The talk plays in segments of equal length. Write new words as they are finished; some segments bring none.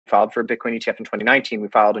filed for a Bitcoin ETF in 2019. We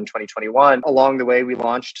filed in 2021. Along the way, we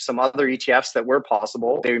launched some other ETFs that were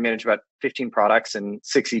possible. We managed about 15 products and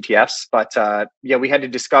 6 ETFs. But we had to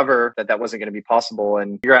discover that wasn't going to be possible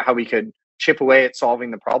and figure out how we could chip away at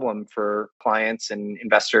solving the problem for clients and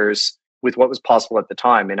investors with what was possible at the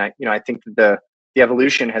time. And I think that the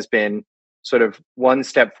evolution has been sort of one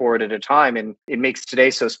step forward at a time. And it makes today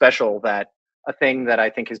so special that a thing that I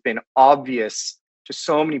think has been obvious to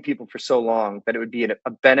so many people for so long, that it would be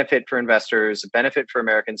a benefit for investors, a benefit for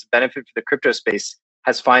Americans, a benefit for the crypto space,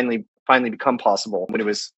 has finally become possible when it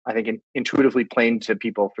was, I think, intuitively plain to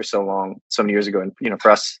people for so long, so many years ago, and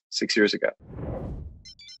for us 6 years ago.